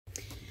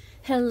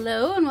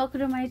Hello and welcome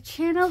to my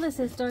channel. This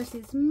is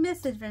Darcy's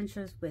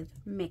Misadventures with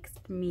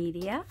Mixed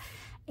Media,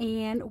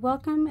 and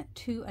welcome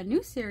to a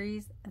new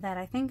series that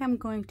I think I'm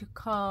going to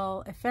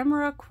call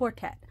Ephemera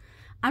Quartet.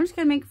 I'm just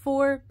going to make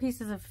 4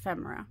 pieces of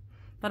ephemera,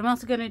 but I'm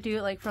also going to do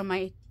it like from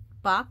my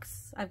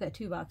box. I've got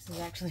 2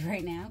 boxes actually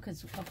right now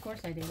because of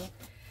course I do,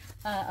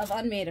 of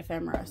unmade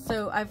ephemera.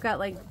 So I've got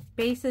like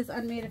bases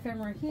unmade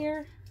ephemera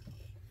here,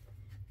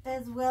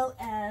 as well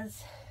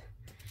as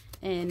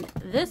in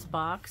this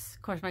box.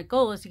 Of course, my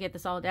goal is to get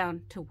this all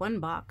down to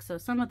 1 box, so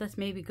some of this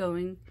may be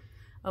going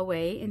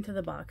away into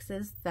the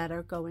boxes that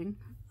are going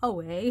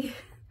away.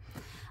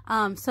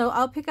 So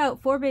I'll pick out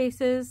 4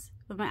 bases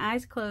with my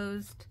eyes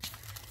closed,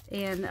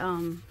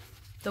 and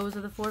those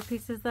are the 4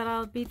 pieces that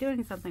I'll be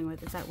doing something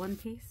with. Is that 1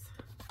 piece?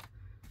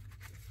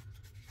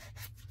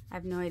 I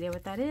have no idea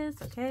what that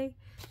is. Okay,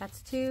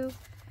 that's 2,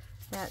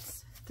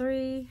 that's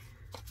 3,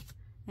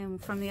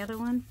 and from the other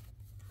one,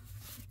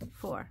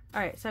 4.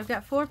 Alright, so I've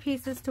got 4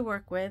 pieces to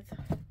work with.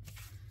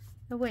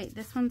 Oh wait,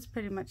 this one's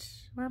pretty much,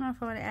 I don't know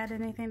if I want to add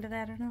anything to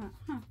that or not.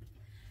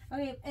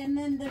 Okay, and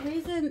then the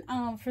reason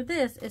for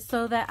this is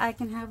so that I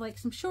can have like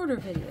some shorter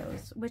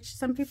videos, which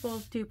some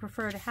people do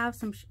prefer to have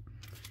some.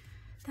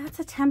 That's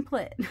a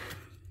template.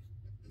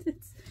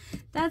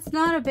 That's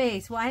not a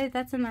base. Why?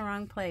 That's in the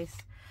wrong place.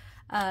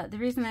 The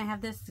reason I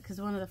have this is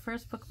because one of the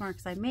first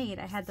bookmarks I made,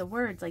 I had the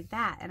words like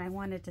that, and I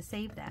wanted to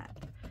save that.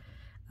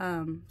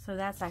 So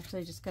that's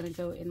actually just going to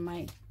go in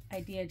my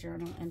idea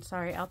journal. And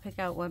sorry, I'll pick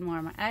out 1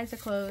 more. My eyes are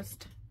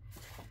closed.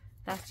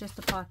 That's just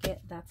a pocket.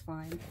 That's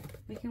fine.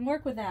 We can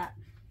work with that.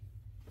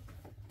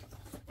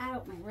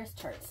 Ow, my wrist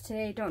hurts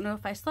today. Don't know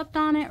if I slept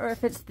on it or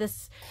if it's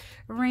this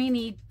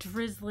rainy,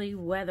 drizzly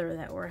weather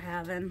that we're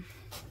having.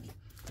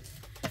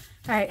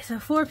 All right, so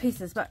 4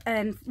 pieces.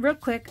 And real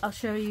quick, I'll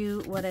show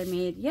you what I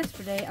made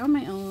yesterday on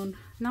my own,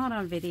 not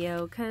on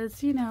video,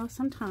 because, you know,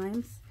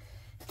 sometimes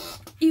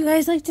you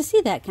guys like to see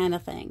that kind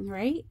of thing,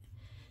 right?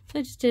 So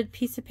I just did a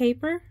piece of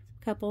paper,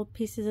 a couple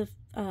pieces of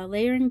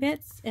layering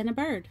bits, and a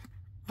bird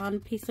on a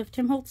piece of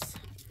Tim Holtz.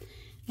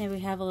 And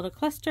we have a little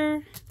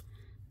cluster,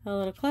 a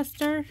little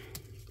cluster.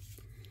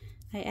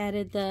 I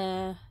added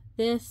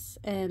this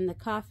and the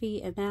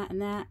coffee and that and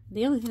that.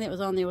 The only thing that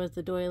was on there was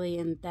the doily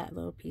and that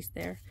little piece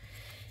there.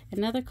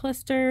 Another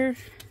cluster.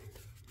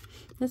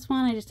 This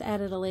one I just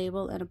added a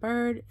label and a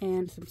bird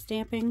and some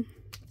stamping.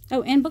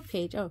 Oh, and book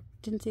page. Oh,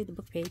 didn't see the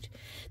book page.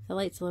 The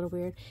light's a little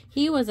weird.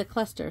 He was a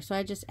cluster, so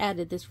I just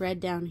added this red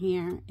down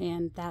here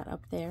and that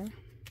up there.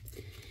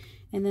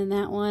 And then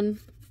that one,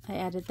 I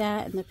added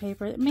that and the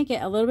paper. Make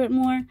it a little bit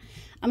more.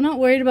 I'm not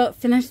worried about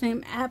finishing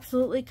them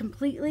absolutely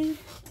completely.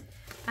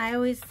 I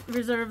always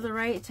reserve the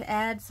right to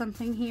add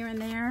something here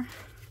and there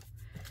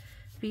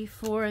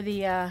before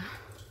the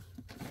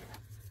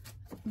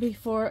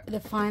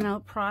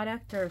final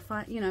product, or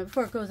you know,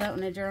 before it goes out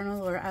in a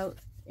journal or out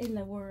in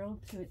the world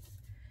to its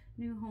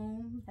new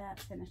home.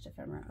 That's finished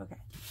ephemera. Okay.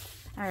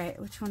 All right,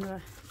 which one do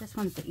I, this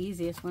one's the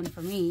easiest one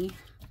for me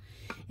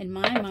in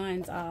my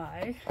mind's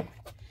eye,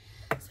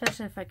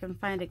 especially if I can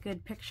find a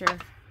good picture.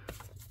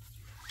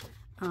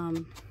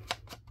 And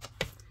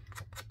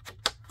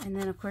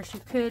then of course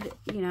you could,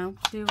 you know,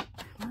 do,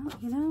 well,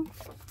 you know,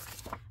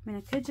 I mean,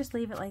 I could just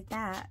leave it like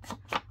that,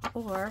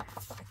 or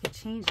I could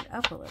change it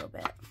up a little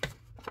bit.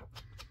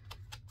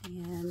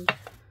 And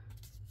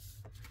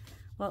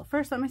well,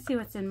 first let me see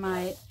what's in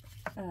my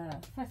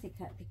fussy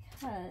cut,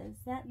 because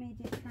that may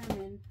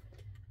determine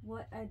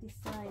what I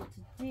decide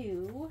to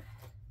do.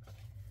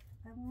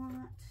 I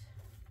want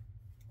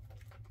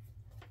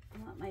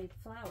my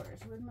flowers.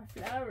 Where'd my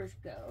flowers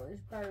go?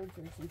 There's birds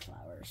and some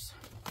flowers.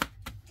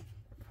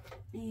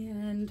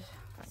 And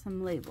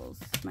some labels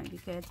might be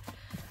good.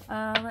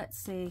 Let's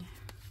see.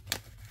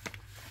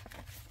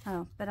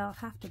 Oh, but I'll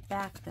have to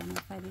back them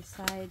if I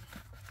decide.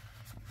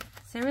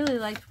 So I really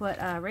liked what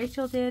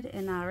Rachel did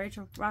in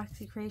Rachel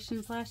Roxy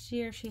Creations last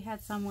year. She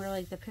had some where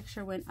like the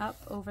picture went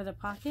up over the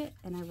pocket,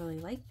 and I really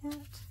liked that.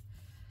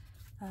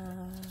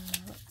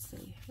 Let's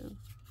see. Ooh.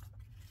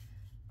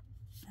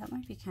 That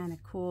might be kind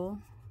of cool.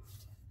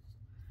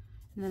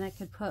 And then I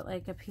could put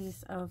like a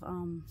piece of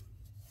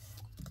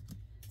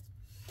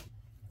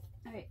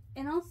Alright,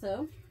 and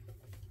also,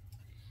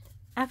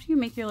 after you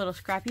make your little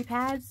scrappy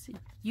pads,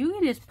 you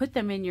can just put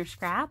them in your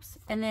scraps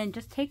and then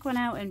just take one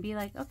out and be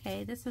like,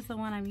 okay, this is the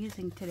one I'm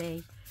using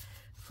today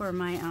for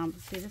my,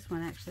 see, this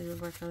one actually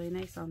would work really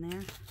nice on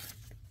there.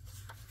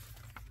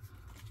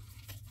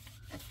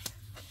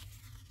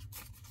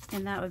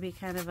 And that would be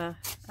kind of a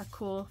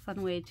cool,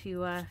 fun way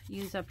to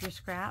use up your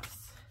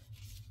scraps.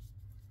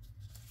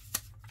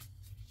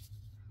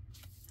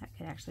 That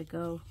could actually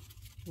go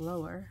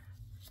lower,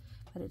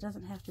 but it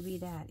doesn't have to be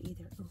that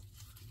either. Ooh,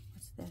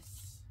 what's this?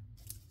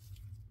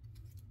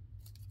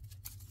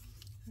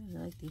 I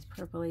really like these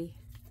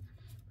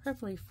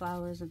purpley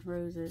flowers and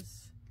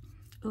roses.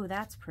 Ooh,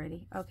 that's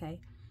pretty. Okay.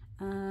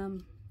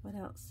 What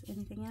else?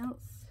 Anything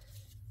else?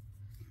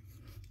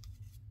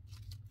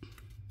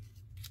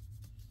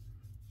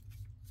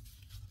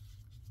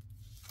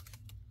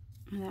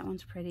 That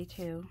one's pretty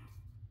too.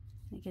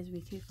 It gives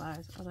me 2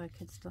 flowers, although I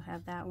could still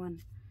have that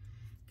one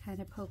kind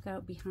of poke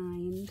out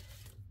behind.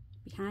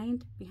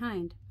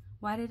 Behind.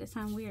 Why did it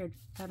sound weird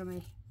out of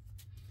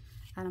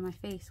my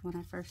face when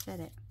I first said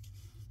it?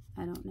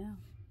 I don't know.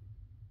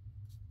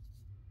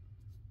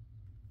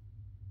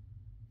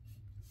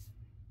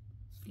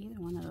 Either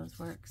one of those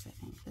works, I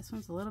think. This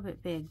one's a little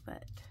bit big,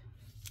 but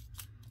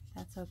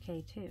that's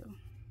okay too.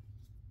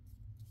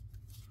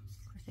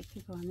 Of course, they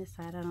could go on this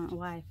side. I don't know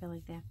why. I feel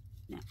like that.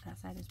 No, that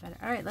side is better.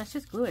 All right, let's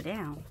just glue it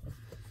down.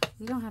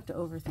 You don't have to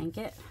overthink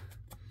it.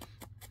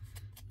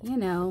 You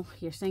know,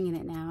 you're singing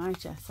it now,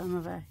 aren't you? Some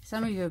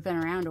of you have been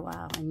around a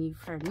while and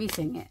you've heard me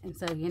sing it, and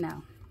so you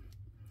know.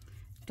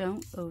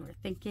 Don't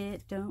overthink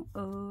it. Don't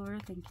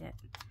overthink it.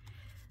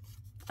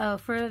 Oh,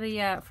 for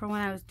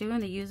when I was doing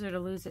the use or to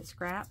lose it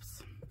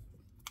scraps.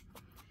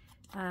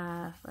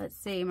 Let's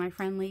see. My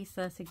friend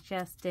Lisa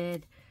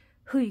suggested,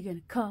 "Who you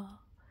gonna call?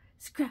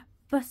 Scrap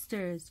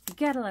busters. You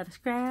got a lot of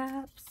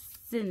scraps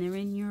and they're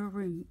in your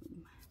room.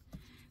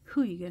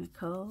 Who you gonna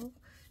call?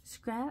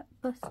 Scrap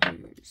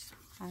busters."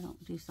 I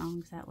don't do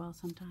songs that well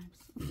sometimes.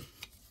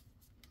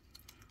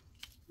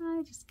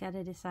 I just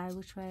gotta decide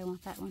which way I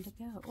want that one to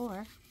go. Or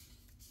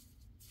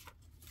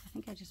I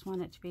think I just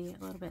want it to be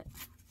a little bit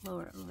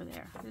lower over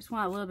there. I just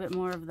want a little bit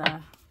more of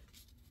that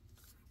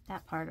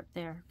part up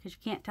there, because you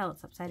can't tell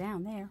it's upside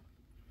down there.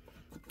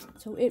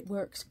 So it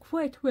works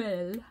quite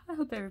well. I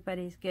hope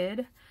everybody's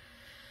good.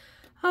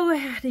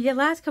 Oh, the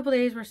last couple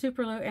days were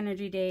super low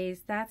energy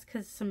days. That's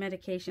because some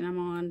medication I'm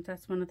on.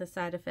 That's one of the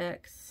side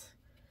effects.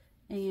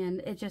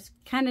 And it just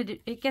kind of,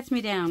 it gets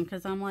me down,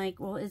 because I'm like,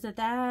 well, is it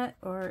that?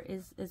 Or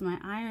is my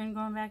iron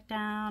going back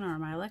down? Or are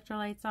my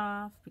electrolytes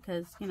off?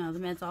 Because, you know, the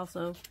meds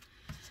also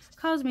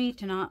cause me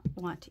to not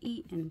want to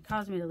eat and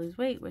cause me to lose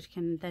weight, which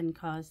can then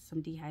cause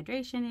some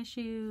dehydration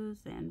issues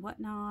and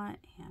whatnot.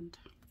 And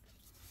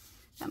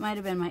that might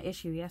have been my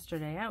issue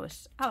yesterday. I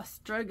was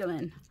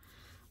struggling.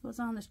 I was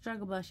on the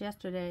struggle bus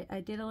yesterday.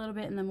 I did a little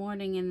bit in the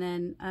morning, and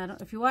then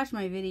if you watched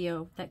my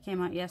video that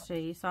came out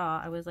yesterday, you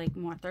saw I was like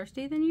more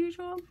thirsty than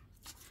usual.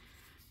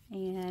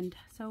 And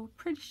so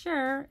pretty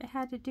sure it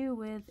had to do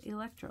with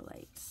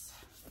electrolytes.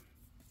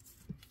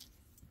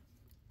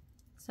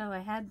 So I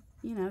had,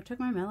 you know, took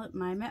I am on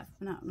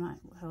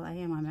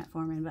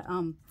metformin, but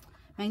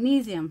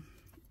magnesium,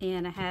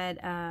 and I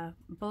had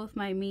both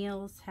my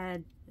meals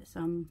had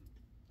some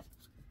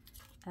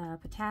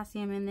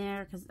potassium in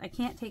there, because I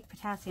can't take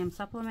potassium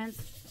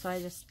supplements, so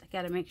I just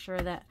got to make sure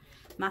that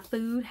my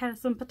food has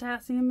some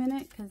potassium in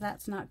it, because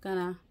that's not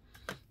gonna,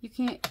 you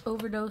can't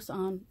overdose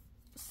on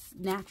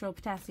natural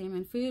potassium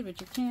in food, but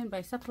you can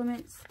by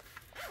supplements.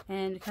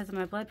 And because of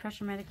my blood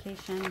pressure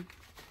medication,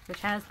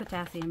 which has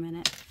potassium in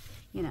it,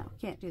 you know,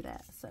 can't do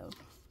that. So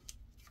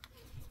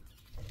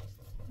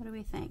what do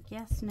we think?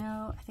 Yes,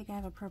 no? I think I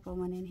have a purple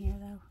one in here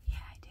though. Yeah,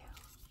 I do.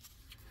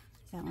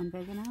 Is that one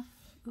big enough?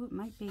 Ooh, it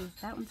might be.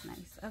 That one's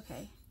nice.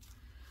 Okay.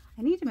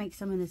 I need to make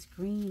some of this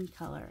green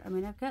color. I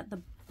mean, I've got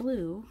the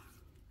blue.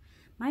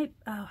 I'm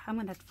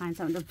gonna have to find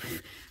something to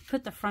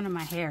put the front of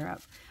my hair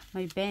up.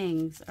 My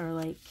bangs are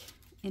like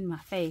in my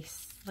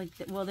face. Like,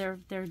 well, they're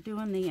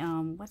doing the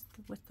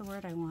what's the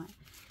word I want?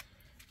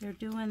 They're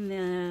doing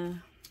the,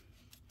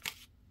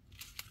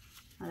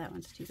 oh, that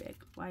one's too big.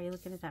 Why are you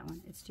looking at that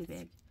one? It's too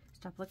big.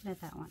 Stop looking at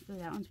that one. Ooh,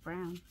 that one's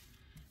brown.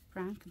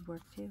 Brown could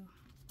work too.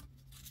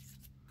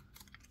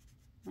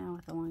 Now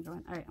with the one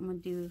going. All right, I'm gonna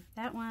do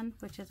that one,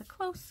 which is a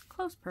close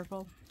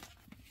purple.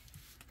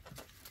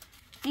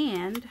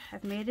 And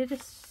I've made a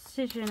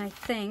decision. I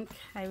think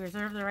I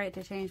reserve the right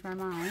to change my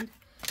mind.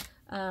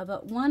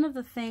 But one of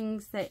the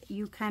things that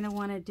you kind of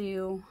want to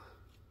do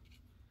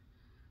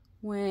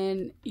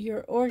when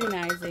you're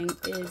organizing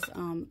is,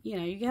 you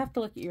know, you have to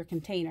look at your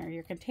container.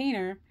 Your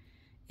container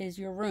is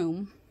your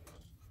room.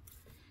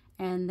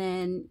 And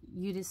then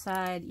you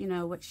decide, you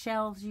know, what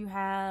shelves you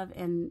have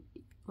and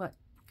what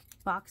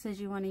boxes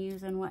you want to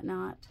use and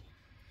whatnot.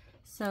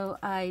 So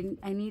I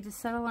need to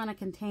settle on a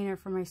container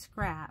for my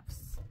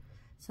scraps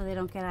so they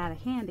don't get out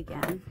of hand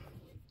again.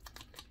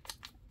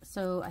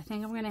 So I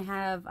think I'm going to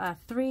have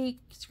 3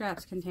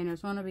 scraps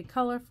containers. One will be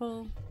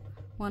colorful,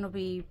 one will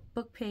be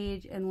book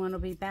page, and one will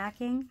be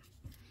backing.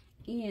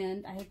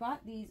 And I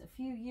bought these a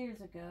few years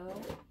ago.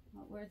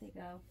 Oh, where'd they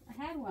go?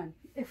 I had one.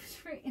 It was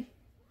right in,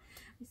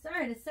 I saw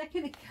it a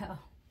second ago.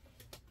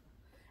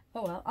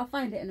 Oh well, I'll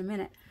find it in a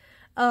minute.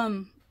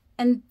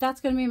 And that's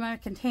going to be my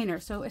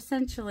container. So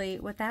essentially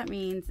what that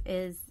means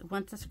is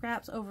once the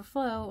scraps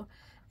overflow,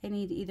 I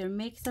need to either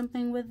make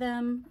something with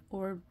them,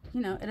 or,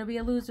 you know, it'll be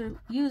a use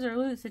or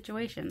lose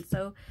situation.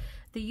 So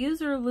the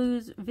use or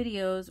lose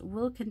videos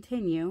will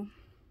continue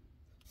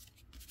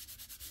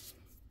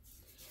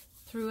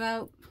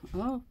throughout,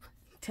 well,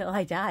 till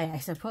I die, I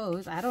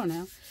suppose. I don't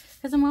know,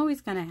 because I'm always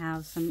going to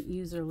have some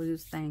use or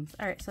lose things.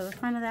 All right, so the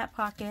front of that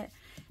pocket,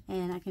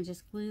 and I can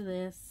just glue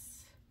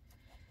this.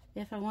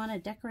 If I want to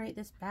decorate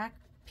this back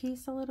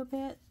piece a little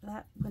bit,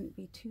 that wouldn't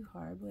be too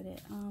hard, would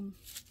it?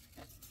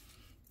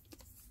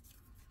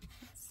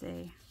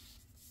 See,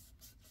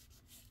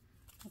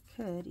 I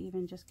could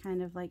even just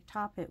kind of like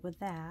top it with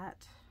that,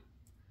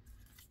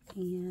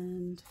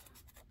 and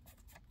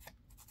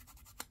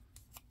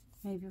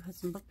maybe put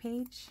some book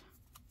page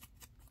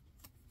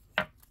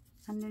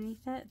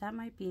underneath it. That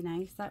might be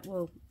nice. That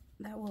would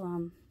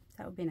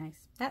be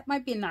nice. That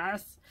might be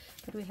nice.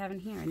 What do we have in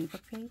here? Any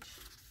book page?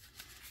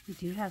 We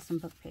do have some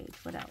book page.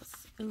 What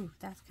else? Ooh,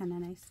 that's kind of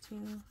nice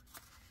too.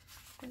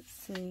 Let's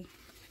see.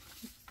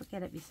 Let's look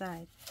at it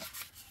beside.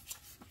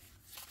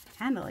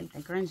 Kind of like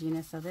the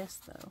grunginess of this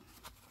though.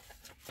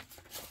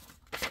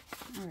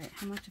 Alright,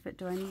 how much of it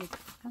do I need?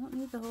 I don't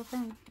need the whole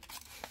thing.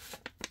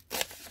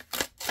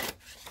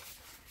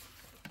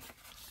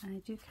 I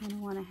do kind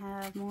of want to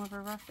have more of a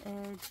rough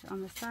edge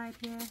on the side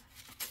here.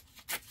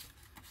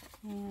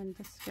 And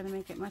this is going to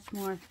make it much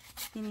more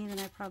skinny than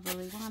I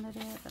probably wanted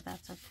it, but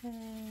that's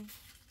okay.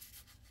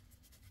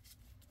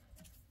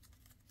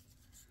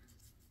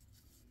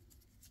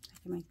 I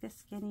can make this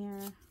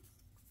skinnier.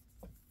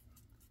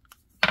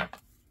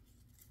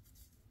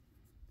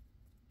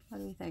 What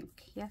do we think?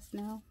 Yes,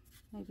 no?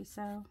 Maybe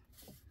so.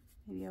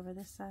 Maybe over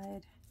this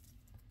side.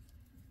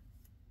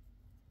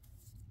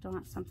 Don't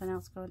want something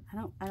else going.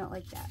 I don't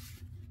like that.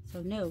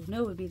 So no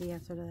would be the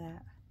answer to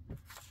that.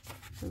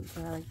 Ooh,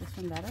 so I like this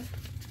one better.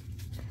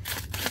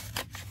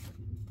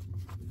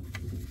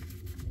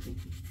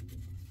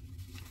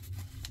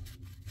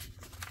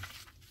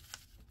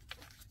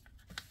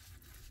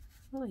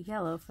 A little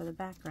yellow for the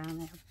background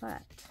there,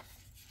 but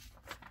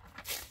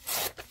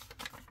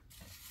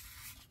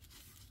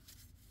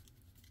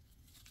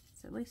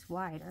it's at least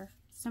wider,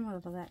 similar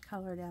to that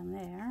color down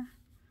there.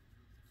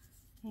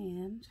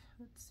 And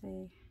let's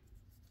see,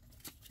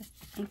 just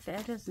ink the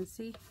edges and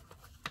see.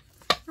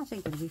 I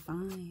think it'll be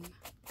fine.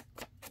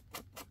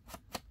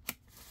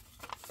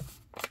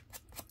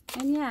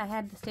 And yeah, I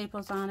had the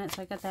staples on it,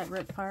 so I got that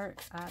ripped part.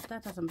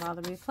 That doesn't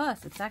bother me.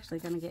 Plus, it's actually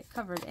going to get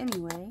covered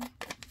anyway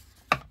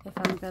if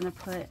I'm going to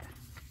put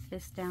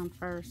this down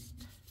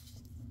first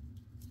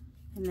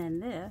and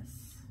then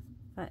this.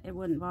 But it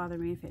wouldn't bother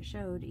me if it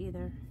showed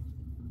either.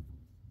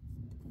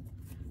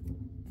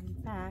 In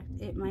fact,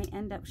 it might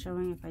end up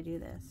showing if I do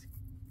this.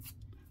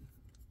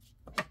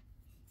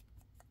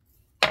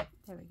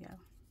 There we go.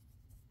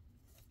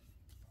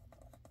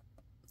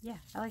 Yeah,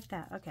 I like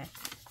that. Okay,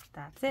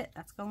 that's it.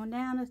 That's going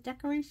down as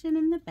decoration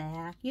in the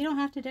back. You don't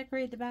have to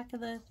decorate the back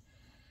of a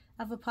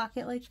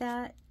pocket like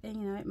that. And,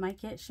 you know, it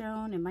might get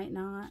shown, it might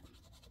not.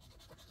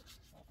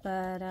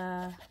 But,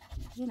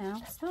 you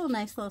know, still a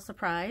nice little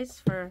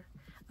surprise for...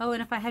 Oh,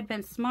 and if I had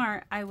been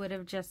smart, I would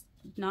have just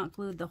not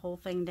glued the whole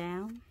thing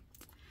down.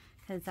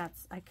 Because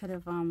I could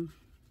have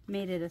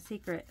made it a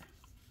secret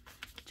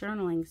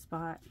journaling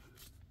spot.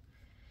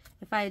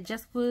 If I had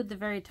just glued the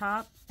very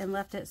top and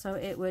left it so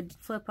it would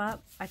flip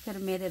up, I could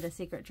have made it a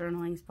secret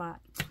journaling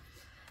spot.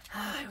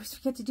 I wish we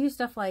get to do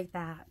stuff like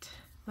that.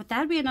 But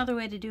that'd be another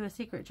way to do a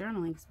secret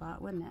journaling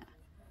spot, wouldn't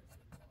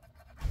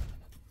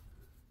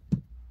it?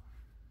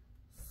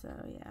 So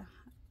yeah,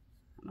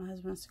 my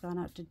husband's gone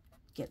out to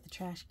get the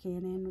trash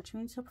can in, which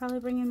means he'll probably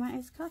bring in my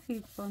iced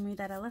coffee for me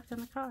that I left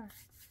in the car.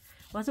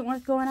 Wasn't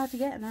worth going out to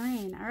get in the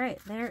rain. All right,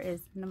 there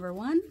is number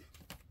 1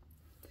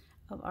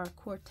 of our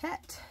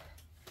quartet.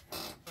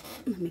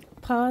 Let me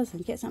pause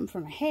and get something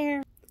for my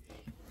hair.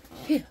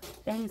 Phew,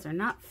 bangs are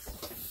not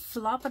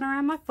flopping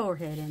around my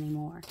forehead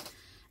anymore.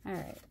 All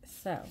right,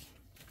 so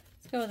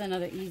let's go with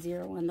another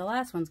easier one. The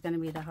last one's going to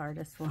be the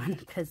hardest one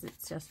because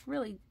it's just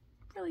really,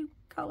 really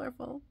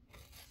colorful.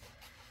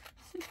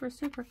 Super,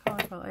 super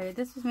colorful. All right,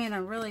 this was made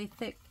on really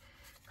thick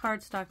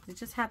cardstock. It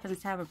just happens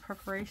to have a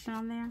perforation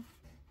on there.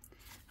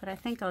 But I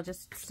think I'll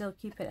just still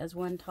keep it as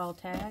one tall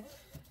tag.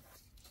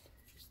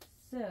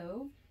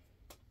 So,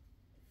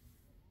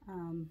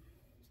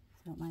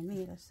 don't mind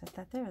me, let's set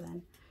that there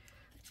then.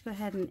 Let's go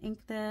ahead and ink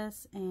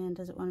this. And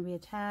does it want to be a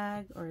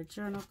tag or a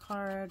journal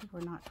card?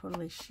 We're not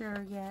totally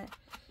sure yet.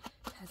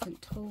 It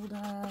hasn't told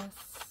us.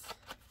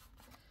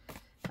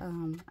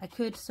 I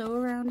could sew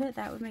around it.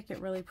 That would make it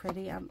really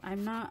pretty.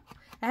 I'm not,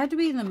 I have to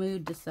be in the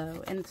mood to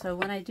sew. And so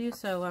when I do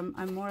sew,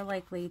 I'm more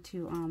likely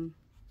to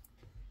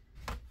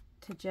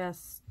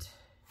just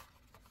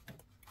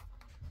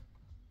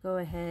go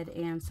ahead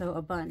and sew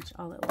a bunch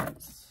all at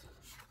once.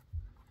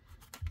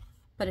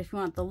 But if you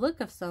want the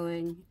look of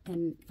sewing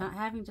and not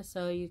having to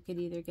sew, you could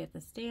either get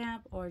the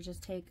stamp or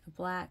just take a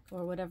black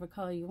or whatever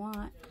color you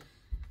want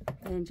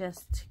and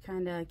just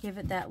kind of give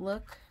it that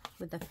look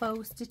with the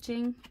faux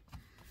stitching.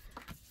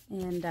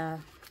 And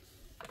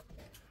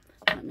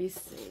let me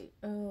see.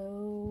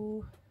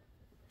 Oh,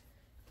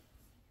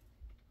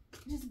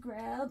 just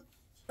grab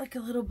like a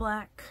little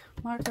black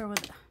marker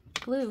with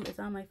glue is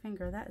on my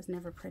finger. That is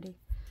never pretty.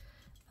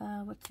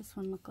 What's this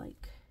one look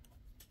like?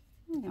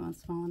 I think that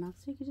one's small enough,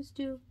 so you could just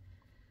do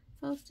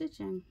faux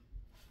stitching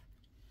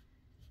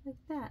like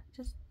that,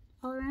 just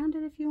all around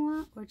it if you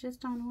want, or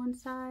just on one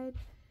side.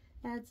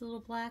 Adds a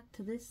little black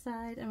to this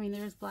side. I mean,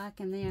 there's black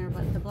in there,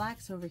 but the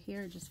blacks over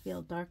here just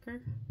feel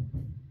darker.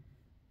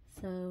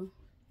 So,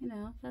 you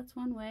know, that's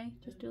one way.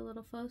 Just do a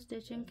little faux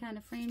stitching, kind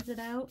of frames it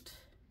out.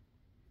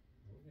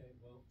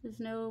 There's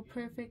no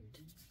perfect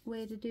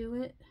way to do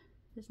it.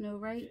 There's no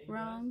right,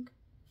 wrong.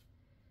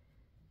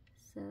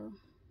 So,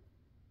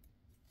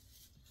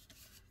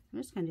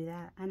 I'm just gonna do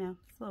that. I know,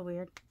 it's a little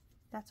weird.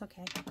 That's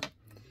okay.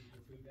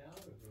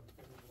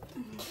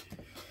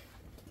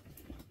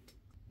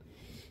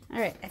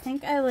 Alright, I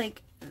think I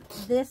like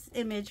this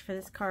image for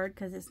this card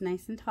because it's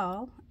nice and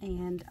tall,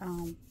 and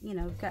you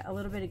know, got a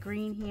little bit of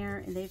green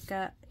here, and they've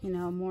got, you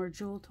know, more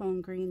jewel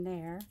tone green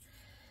there.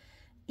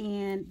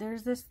 And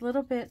there's this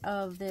little bit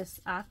of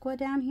this aqua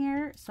down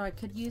here, so I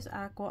could use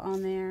aqua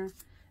on there.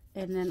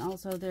 And then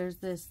also there's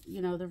this,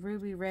 you know, the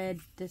ruby red.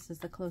 This is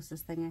the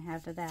closest thing I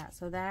have to that.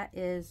 So that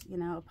is, you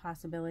know, a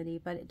possibility,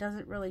 but it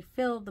doesn't really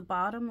fill the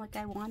bottom like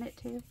I want it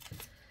to.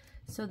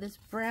 So this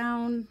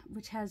brown,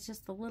 which has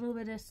just a little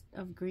bit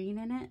of green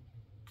in it,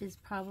 is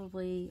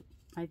probably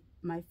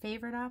my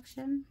favorite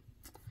option.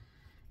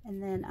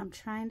 And then I'm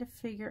trying to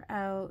figure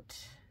out,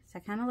 so I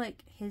kind of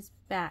like his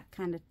back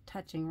kind of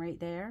touching right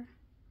there.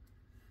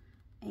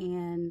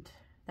 And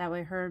that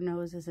way her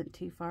nose isn't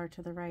too far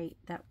to the right.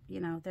 That, you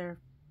know, they're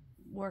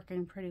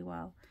working pretty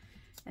well.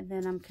 And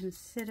then I'm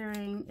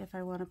considering if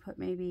I want to put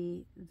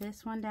maybe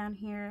this one down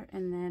here,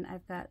 and then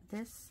I've got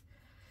this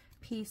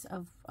piece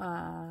of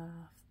faux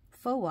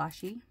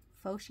washi,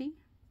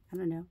 I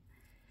don't know,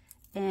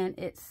 and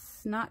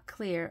it's not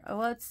clear.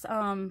 Oh, it's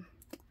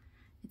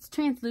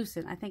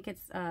translucent. I think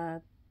it's I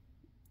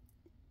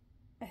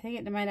think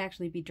it might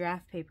actually be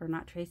draft paper,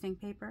 not tracing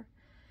paper.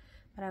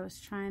 But I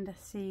was trying to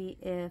see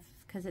if,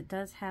 because it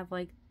does have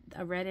like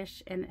a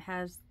reddish and it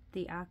has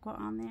the aqua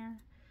on there.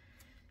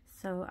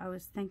 So I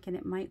was thinking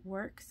it might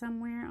work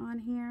somewhere on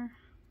here,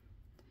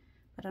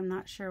 but I'm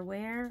not sure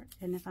where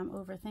and if I'm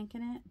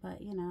overthinking it.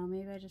 But, you know,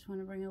 maybe I just want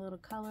to bring a little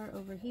color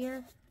over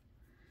here.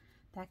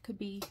 That could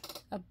be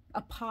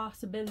a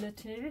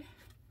possibility.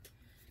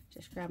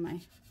 Just grab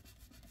my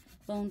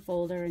bone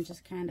folder and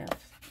just kind of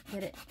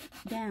get it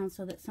down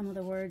so that some of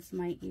the words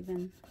might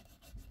even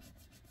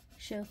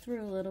show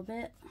through a little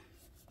bit.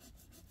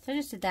 So I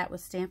just did that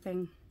with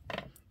stamping,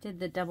 did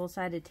the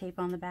double-sided tape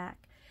on the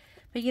back.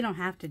 But you don't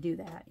have to do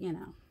that, you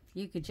know.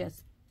 You could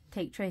just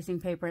take tracing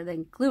paper and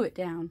then glue it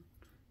down.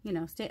 You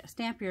know,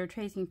 stamp your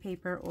tracing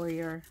paper or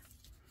your,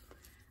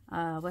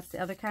 what's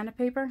the other kind of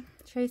paper?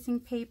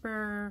 Tracing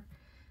paper,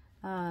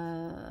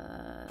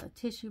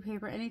 tissue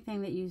paper,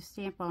 anything that you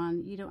stamp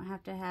on. You don't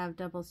have to have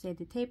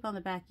double-sided tape on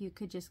the back. You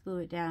could just glue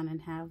it down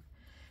and have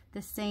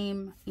the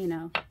same, you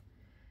know,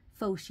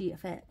 faux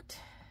effect.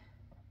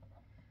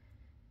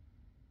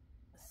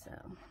 So,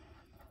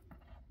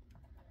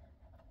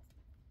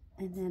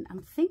 and then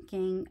I'm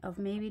thinking of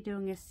maybe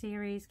doing a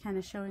series kind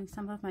of showing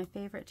some of my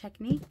favorite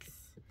techniques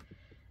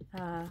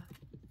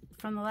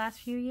from the last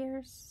few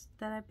years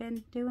that I've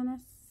been doing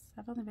this.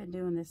 I've only been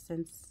doing this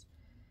since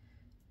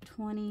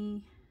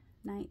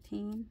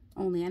 2019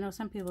 only. I know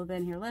some people have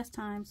been here less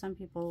time, some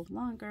people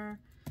longer.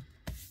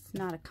 It's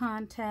not a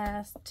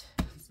contest,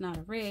 it's not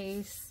a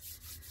race,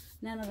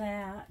 none of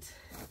that.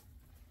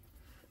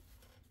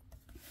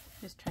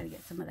 Just try to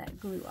get some of that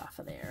glue off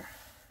of there.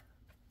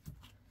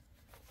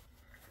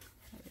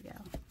 There we go.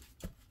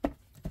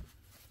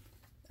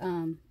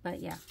 But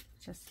yeah,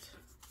 just,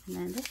 and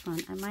then this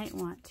one I might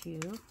want to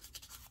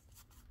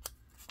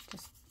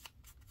just,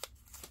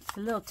 it's a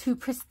little too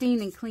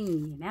pristine and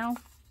clean, you know?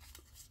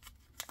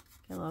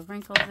 Get little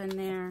wrinkles in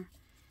there,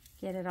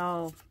 get it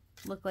all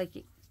look like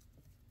it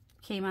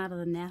came out of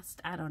the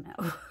nest. I don't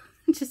know.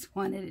 Just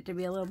wanted it to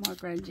be a little more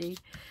grungy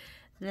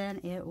than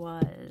it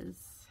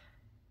was.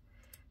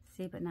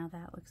 See, but now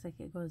that looks like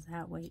it goes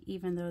that way,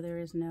 even though there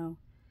is no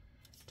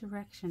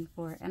direction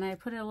for it. And I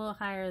put it a little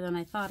higher than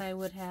I thought I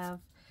would have,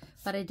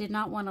 but I did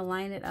not want to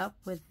line it up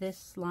with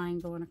this line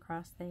going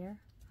across there.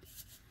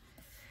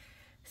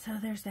 So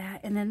there's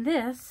that. And then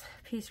this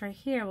piece right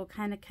here will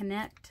kind of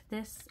connect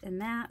this and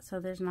that, so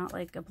there's not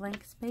like a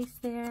blank space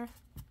there.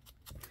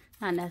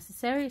 Not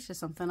necessary, it's just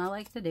something I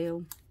like to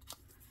do.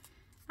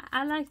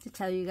 I like to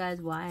tell you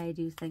guys why I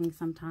do things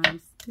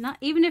sometimes. Not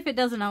even if it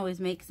doesn't always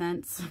make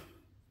sense.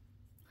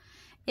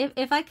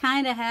 If I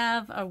kind of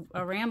have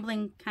a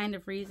rambling kind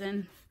of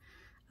reason,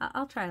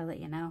 I'll try to let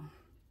you know.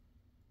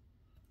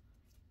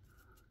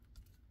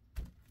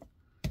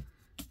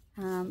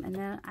 And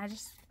then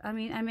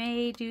I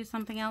may do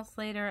something else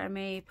later. I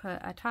may put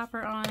a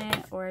topper on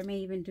it, or I may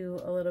even do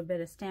a little bit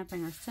of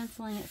stamping or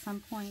stenciling at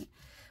some point.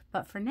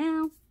 But for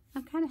now,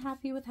 I'm kind of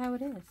happy with how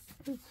it is.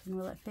 Ooh, and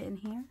will it fit in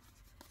here?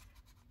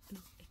 Ooh,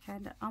 it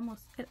kind of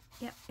almost,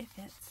 yep, it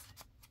fits.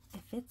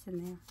 It fits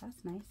in there.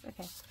 That's nice.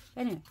 Okay.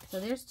 Anyway, so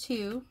there's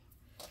two.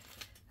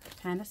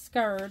 Kind of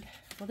scared.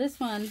 Well, this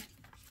one,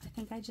 I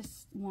think I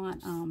just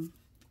want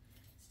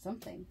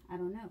something. I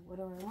don't know. What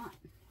do I want?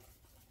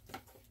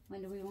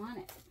 When do we want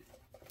it?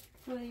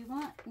 What do you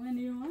want? When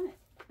do you want it?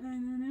 I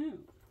don't know.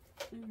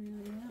 I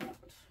really don't.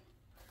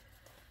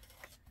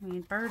 I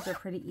mean, birds are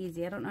pretty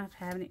easy. I don't know if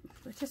I have any.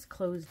 I just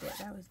closed it.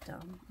 That was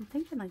dumb. I'm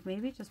thinking like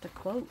maybe just a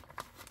quote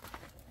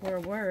or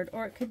a word,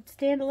 or it could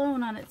stand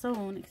alone on its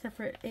own, except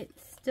for it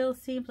still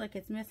seems like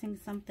it's missing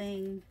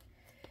something,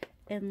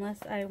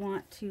 unless I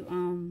want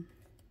to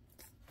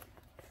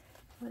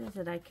what is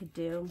it I could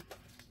do?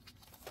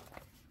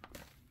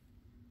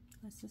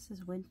 This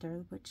is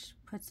winter, which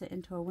puts it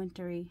into a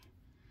wintry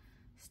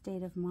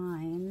state of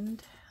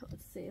mind.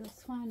 Let's see,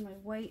 let's find my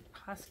white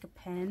Posca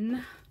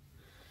pen.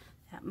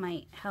 That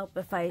might help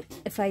if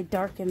I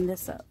darken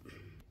this up.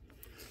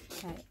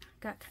 Okay,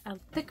 got a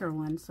thicker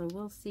one, so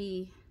we'll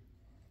see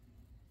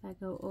if I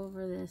go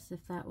over this,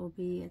 if that will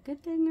be a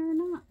good thing or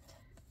not.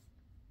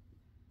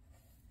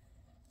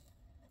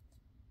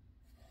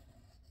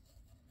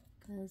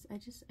 Because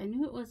I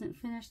knew it wasn't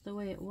finished the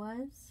way it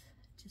was.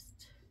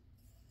 Just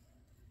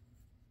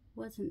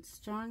wasn't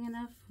strong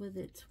enough with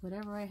its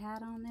whatever I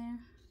had on there.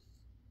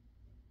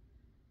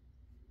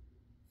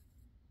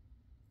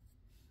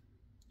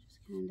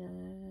 Just kind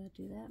of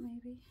do that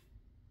maybe.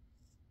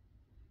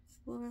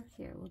 Or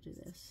here, we'll do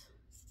this.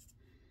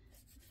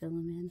 Fill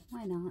them in.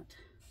 Why not?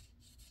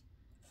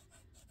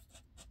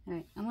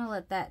 Alright, I'm going to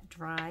let that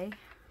dry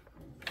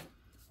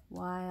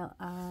while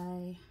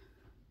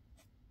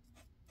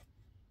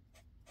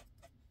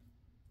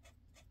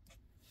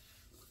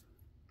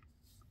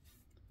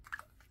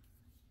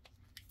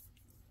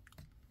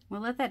we'll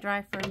let that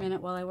dry for a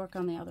minute while I work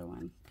on the other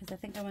one, because I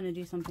think I want to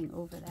do something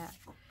over that.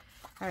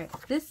 Alright,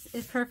 this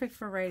is perfect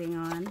for writing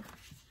on.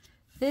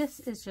 This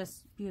is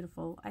just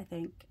beautiful, I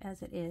think,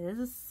 as it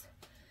is.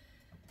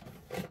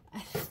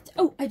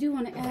 Oh, I do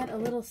want to add a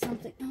little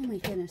something. Oh my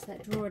goodness,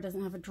 that drawer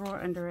doesn't have a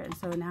drawer under it, and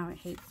so now it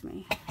hates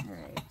me.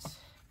 Alright,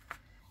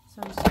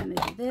 so I'm just going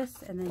to do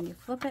this, and then you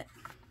flip it.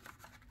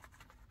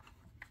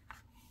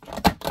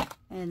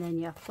 And then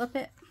you flip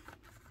it.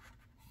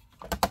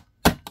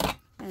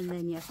 And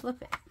then you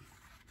flip it.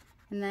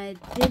 And I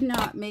did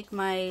not make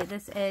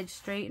this edge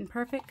straight and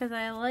perfect because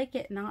I like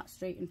it not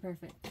straight and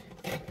perfect.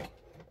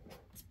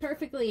 It's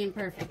perfectly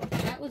imperfect.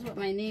 That was what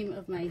my name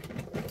of my...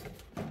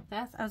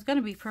 I was going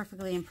to be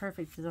Perfectly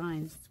Imperfect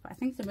Designs. I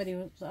think somebody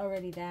was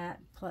already that.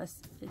 Plus,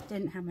 it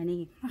didn't have my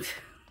name.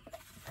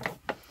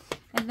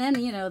 And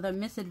then, you know, the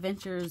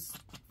Misadventures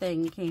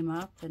thing came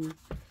up. And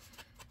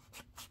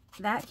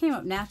that came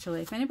up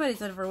naturally. If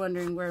anybody's ever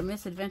wondering where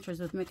Misadventures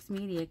with Mixed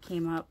Media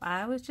came up,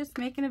 I was just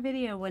making a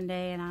video one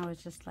day and I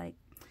was just like,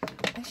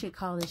 I should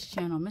call this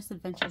channel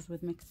Misadventures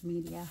with Mixed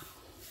Media.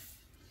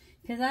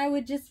 Because I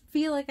would just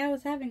feel like I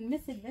was having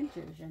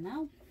misadventures, you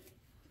know?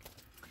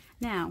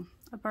 Now,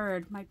 a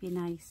bird might be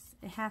nice.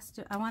 It has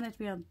to, I want it to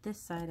be on this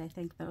side, I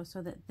think, though,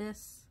 so that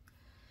this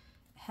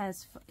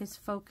is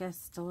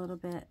focused a little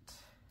bit.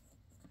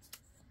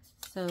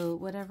 So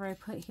whatever I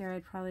put here,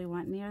 I'd probably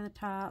want near the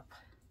top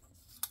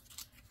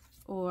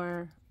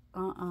or a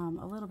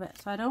little bit.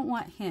 So I don't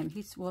want him.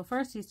 Well,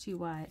 first he's too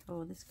wide.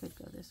 Oh, this could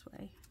go this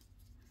way.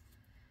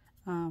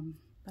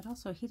 But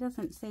also he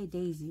doesn't say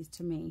daisies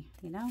to me,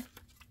 you know?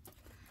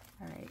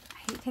 All right,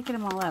 I hate taking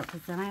them all out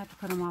because then I have to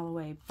put them all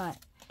away, but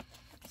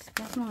it's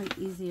definitely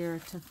easier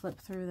to flip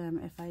through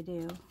them if I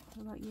do.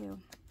 What about you?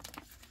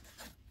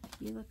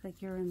 You look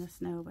like you're in the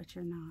snow, but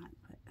you're not.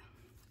 But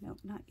nope,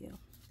 not you.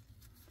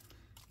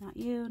 Not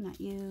you, not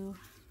you.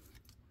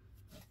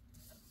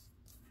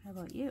 How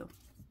about you?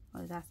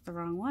 Well, that's the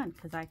wrong one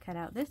because I cut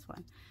out this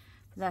one.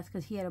 But that's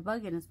because he had a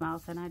bug in his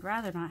mouth, and I'd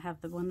rather not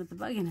have the one with the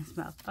bug in his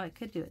mouth. Oh, I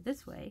could do it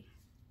this way.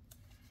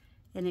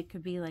 And it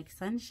could be like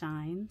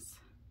sunshines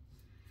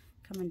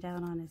coming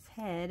down on his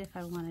head if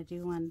I want to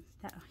do one.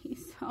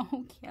 He's so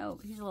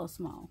cute. He's a little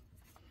small.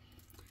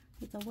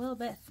 He's a little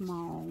bit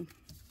small.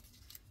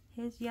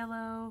 His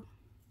yellow.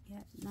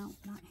 Yeah, no,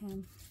 not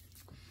him.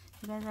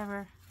 You guys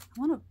ever...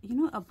 you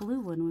know, a blue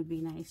one would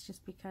be nice,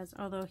 just because,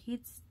 although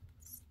he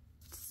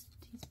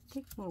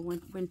takes more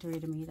wintry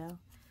to me, though.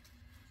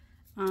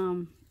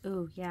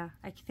 Oh, yeah,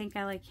 I think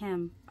I like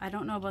him. I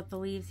don't know about the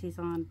leaves he's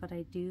on, but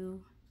I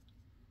do,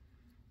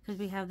 because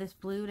we have this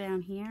blue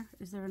down here.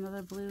 Is there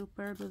another blue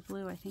bird with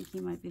blue? I think he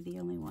might be the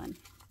only one.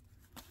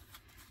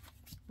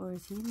 Or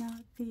is he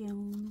not the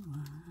only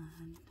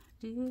one?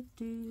 Do,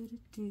 do,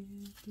 do,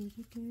 do,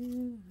 do,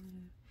 do.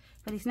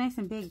 But he's nice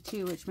and big,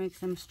 too, which makes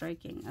him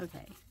striking.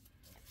 Okay.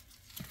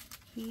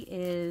 He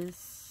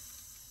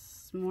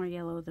is more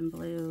yellow than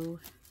blue.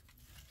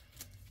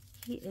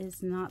 He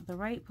is not the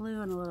right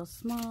blue and a little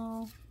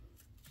small.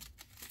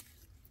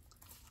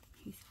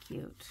 He's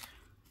cute.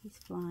 He's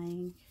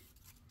flying.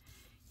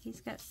 He's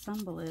got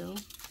some blue.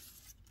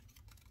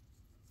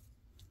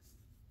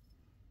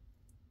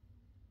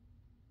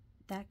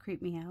 That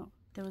creeped me out.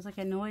 There was like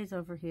a noise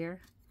over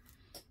here,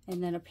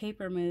 and then a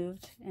paper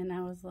moved, and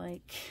I was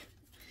like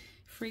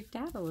freaked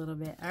out a little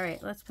bit. All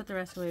right, let's put the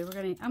rest away.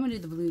 I'm gonna do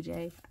the blue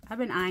jay. I've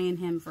been eyeing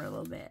him for a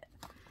little bit.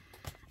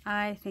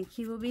 I think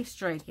he will be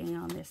striking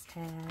on this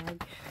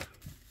tag.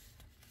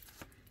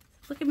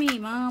 Look at me,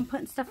 Mom,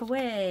 putting stuff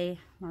away.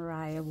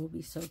 Mariah will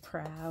be so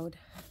proud.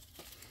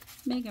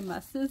 Making my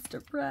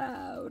sister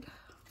proud.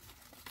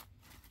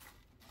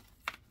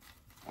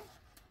 All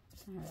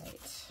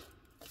right.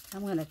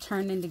 I'm going to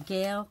turn into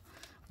Gail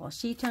while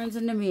she turns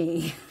into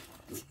me.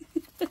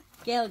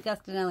 Gail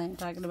Gustinelli I'm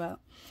talking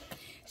about.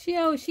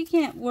 She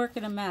can't work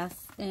in a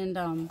mess,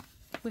 and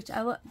which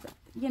I love,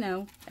 you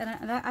know,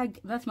 and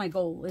that's my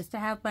goal, is to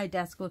have my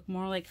desk look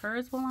more like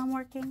hers while I'm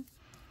working,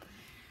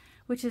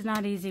 which is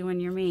not easy when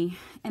you're me.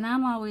 And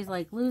I'm always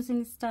like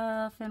losing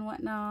stuff and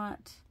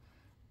whatnot,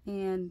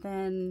 and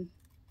then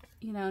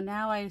you know,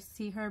 now I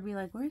see her be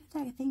like, where did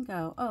that thing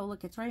go? Oh,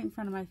 look, it's right in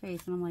front of my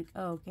face. And I'm like,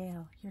 oh,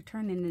 Gail, you're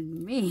turning into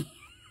me.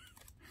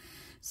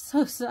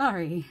 So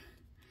sorry.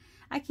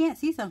 I can't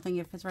see something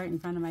if it's right in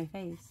front of my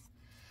face.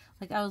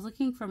 Like, I was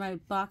looking for my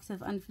box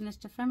of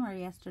unfinished ephemera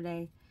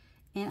yesterday,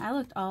 and I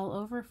looked all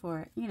over for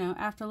it, you know,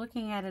 after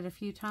looking at it a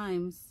few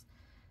times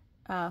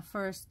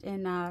first,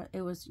 and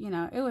it was, you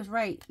know, it was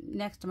right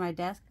next to my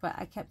desk, but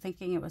I kept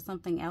thinking it was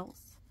something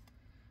else.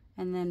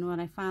 And then when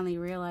I finally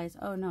realized,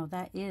 oh no,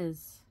 that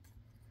is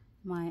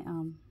my,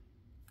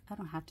 I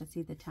don't have to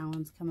see the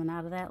talons coming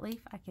out of that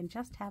leaf. I can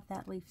just have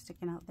that leaf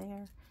sticking out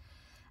there.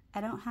 I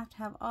don't have to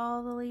have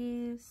all the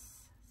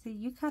leaves. See,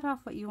 you cut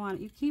off what you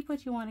want. You keep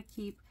what you want to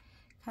keep.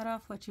 Cut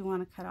off what you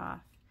want to cut off.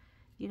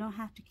 You don't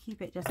have to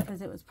keep it just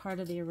because it was part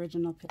of the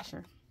original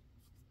picture.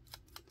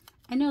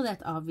 I know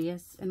that's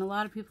obvious, and a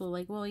lot of people are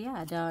like, well,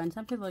 yeah, duh. And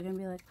some people are going to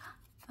be like,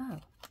 oh,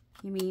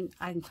 you mean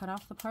I can cut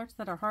off the parts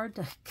that are hard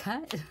to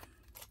cut?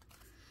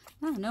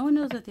 No, no one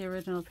knows what the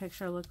original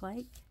picture looked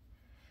like.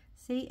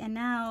 See, and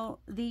now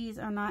these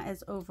are not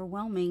as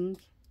overwhelming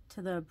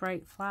to the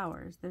bright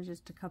flowers. There's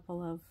just a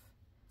couple of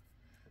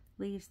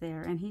leaves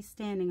there, and he's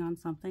standing on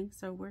something,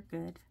 so we're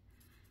good.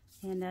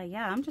 And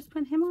yeah, I'm just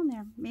putting him on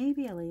there.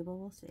 Maybe a label,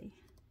 we'll see.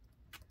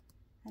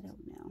 I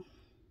don't know.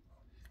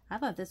 I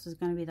thought this was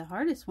going to be the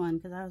hardest one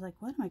because I was like,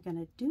 what am I going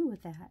to do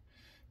with that?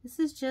 This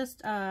is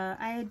just, I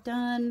had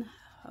done,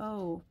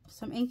 oh,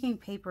 some inking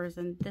papers,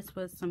 and this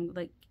was some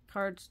like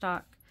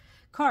cardstock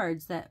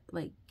cards that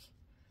like,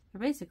 they're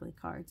basically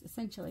cards,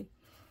 essentially,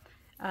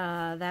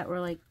 that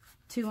were like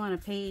 2 on a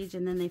page,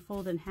 and then they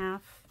fold in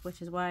half,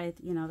 which is why,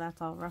 you know,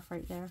 that's all rough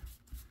right there.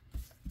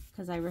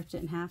 Because I ripped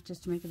it in half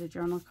just to make it a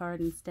journal card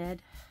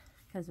instead,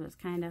 because it was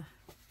kind of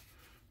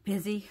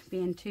busy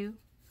being 2.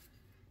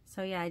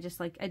 So yeah, I just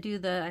like, I do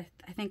the,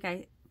 I think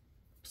I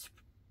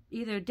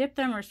either dip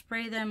them or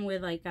spray them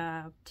with like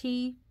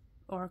tea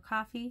or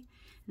coffee,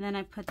 and then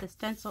I put the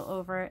stencil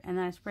over it, and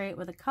then I spray it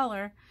with a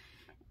color,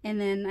 and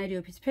then I do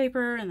a piece of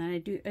paper, and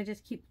then I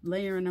just keep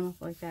layering them up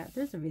like that.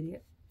 There's a video,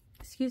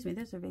 excuse me,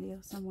 there's a video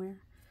somewhere.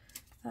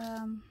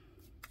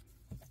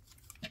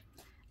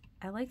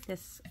 I like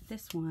this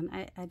one.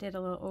 I did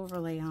a little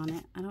overlay on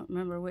it. I don't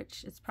remember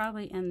which. It's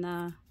probably in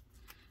the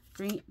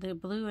green, the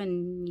blue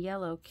and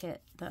yellow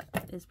kit.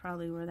 That is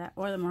probably where that,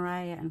 or the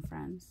Mariah and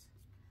Friends.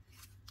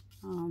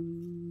 I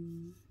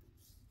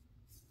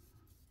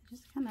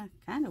just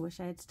kind of wish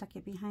I had stuck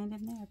it behind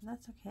him there, but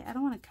that's okay. I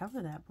don't want to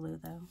cover that blue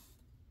though.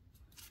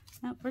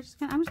 Nope, I'm just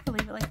gonna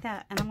leave it like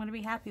that, and I'm gonna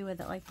be happy with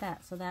it like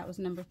that. So that was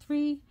number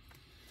 3.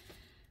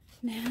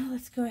 Now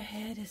let's go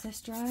ahead. Is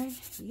this dry?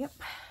 Yep.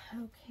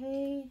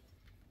 Okay.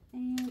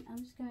 And I'm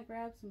just gonna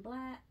grab some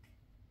black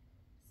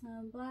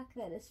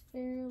that is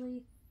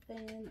fairly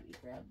thin. Let me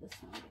grab this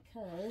one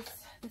because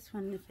this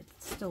one, if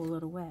it's still a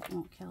little wet,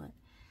 won't kill it.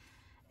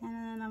 And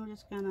then I'm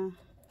just gonna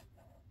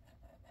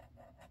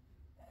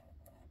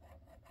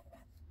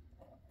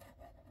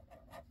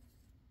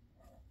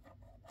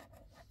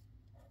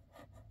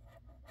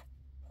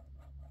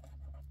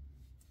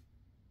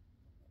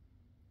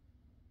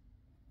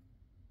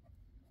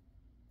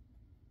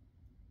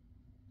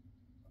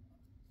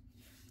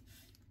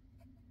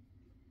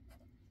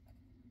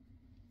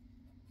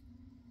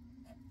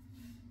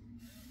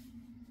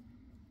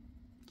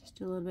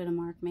do a little bit of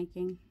mark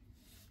making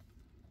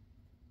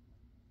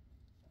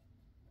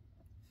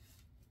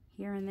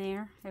here and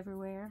there,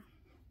 everywhere.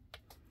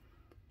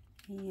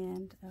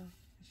 And oh,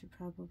 I should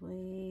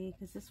probably,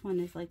 because this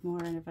one is like more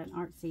of an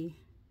artsy.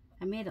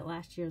 I made it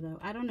last year though.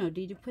 I don't know,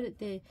 did you put it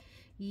the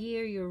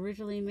year you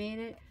originally made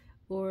it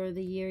or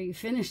the year you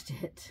finished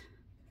it?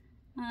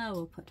 Oh,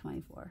 we'll put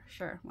 24.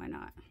 Sure, why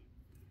not?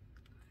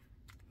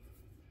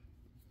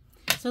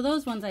 So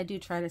those ones I do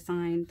try to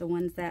sign, the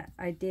ones that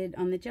I did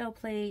on the gel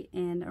plate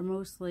and are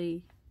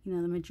mostly, you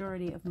know, the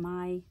majority of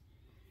my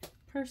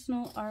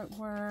personal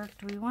artwork.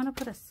 Do we want to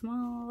put a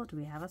small, do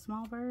we have a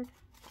small bird?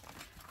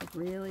 Like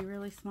really,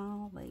 really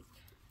small? Like,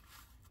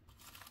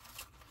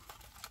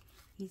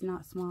 he's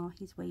not small,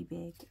 he's way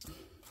big.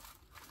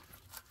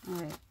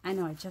 Alright, I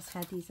know I just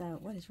had these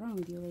out. What is wrong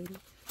with you, lady?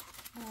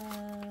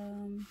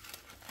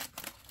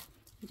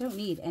 You don't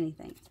need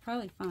anything. It's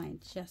probably fine,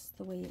 just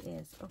the way it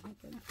is. Oh my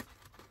goodness.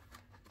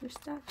 They're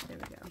stuck. There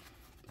we go.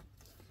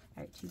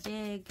 Alright, too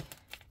big,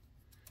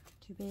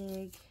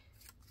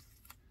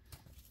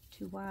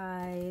 too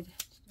wide.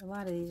 A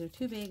lot of these are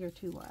too big or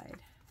too wide.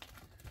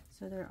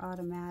 So they're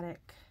automatic.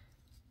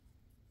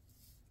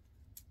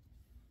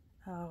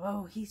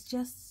 Oh, he's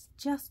just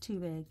too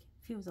big.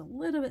 If he was a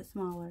little bit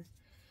smaller,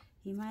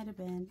 he might have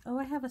been. Oh,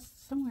 I have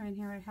somewhere in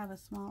here I have a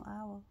small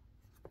owl.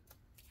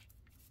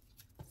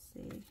 Let's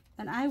see.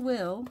 And I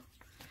will,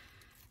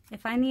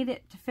 if I need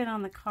it to fit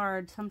on the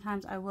card,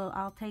 sometimes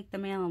I'll take the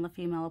male and the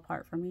female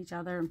apart from each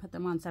other and put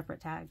them on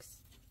separate tags.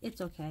 It's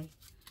okay.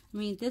 I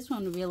mean, this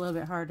one would be a little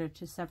bit harder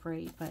to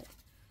separate, but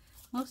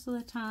most of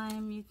the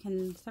time you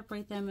can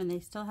separate them and they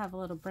still have a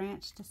little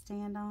branch to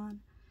stand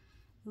on.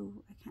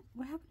 Ooh, I can't,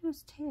 what happened to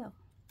his tail?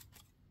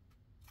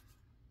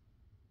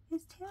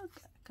 His tail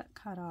got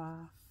cut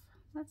off.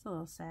 That's a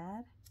little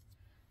sad.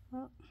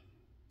 Well,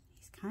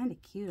 he's kind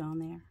of cute on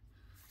there.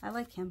 I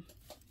like him.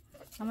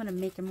 I'm going to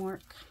make him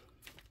work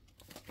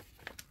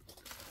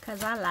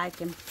because I like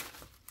him.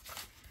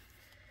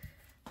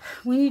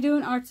 When you're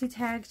doing artsy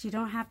tags, you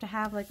don't have to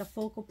have like a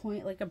focal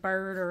point, like a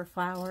bird or a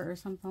flower or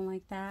something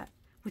like that,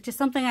 which is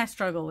something I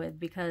struggle with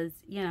because,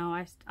 you know,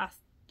 I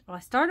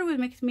started with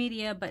mixed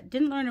media, but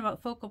didn't learn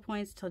about focal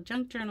points till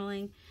junk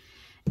journaling.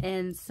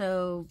 And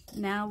so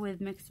now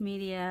with mixed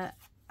media,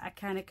 I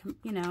kind of,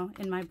 you know,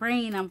 in my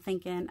brain, I'm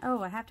thinking,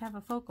 oh, I have to have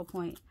a focal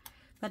point.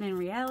 But in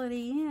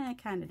reality, yeah, I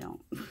kind of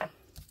don't.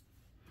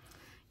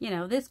 You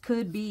know, this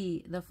could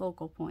be the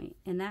focal point,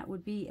 and that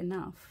would be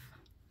enough.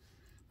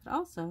 But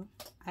also,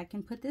 I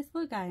can put this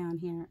little guy on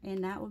here,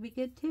 and that would be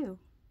good too.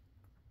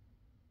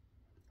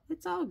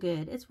 It's all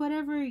good. It's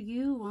whatever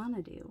you want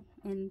to do.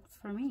 And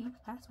for me,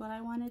 that's what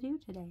I want to do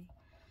today.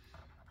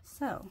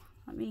 So,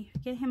 let me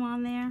get him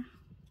on there.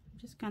 I'm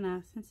just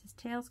gonna, since his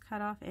tail's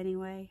cut off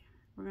anyway,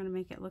 we're gonna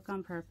make it look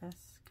on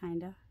purpose,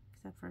 kinda.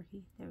 Except for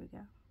there we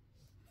go.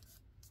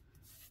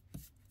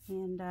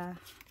 And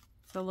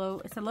it's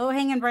a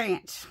low-hanging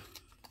branch.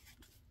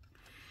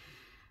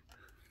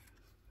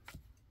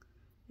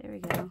 There we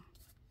go.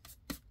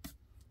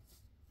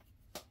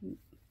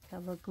 Got a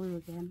little glue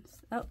again.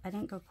 Oh, I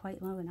didn't go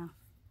quite low enough.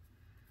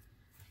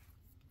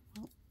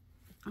 Well,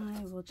 I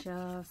will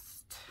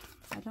just,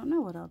 I don't know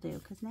what I'll do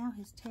because now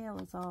his tail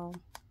is all,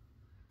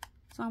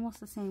 it's almost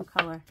the same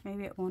color.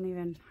 Maybe it won't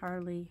even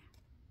hardly,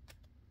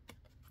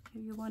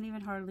 maybe you won't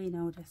even hardly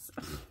notice.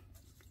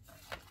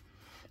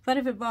 But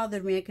if it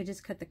bothered me, I could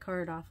just cut the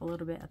card off a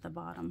little bit at the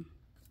bottom.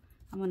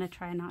 I'm going to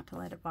try not to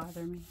let it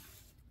bother me.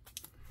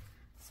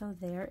 So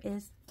there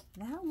is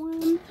that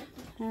one.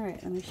 All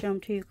right, let me show him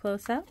to you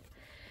close up.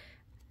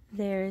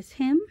 There's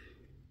him.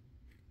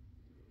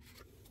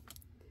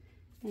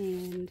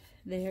 And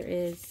there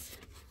is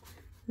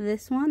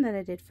this one that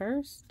I did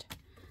first.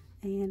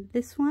 And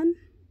this one.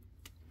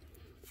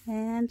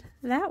 And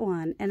that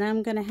one. And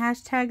I'm going to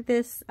hashtag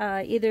this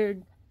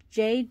either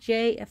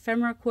JJ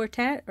Ephemera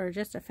Quartet or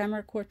just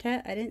Ephemera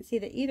Quartet. I didn't see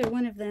that either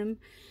one of them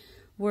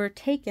were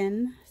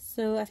taken.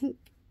 So I think,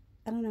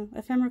 I don't know,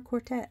 Ephemera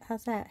Quartet.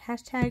 How's that?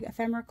 Hashtag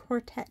Ephemera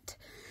Quartet.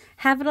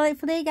 Have a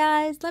delightful day,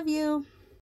 guys. Love you.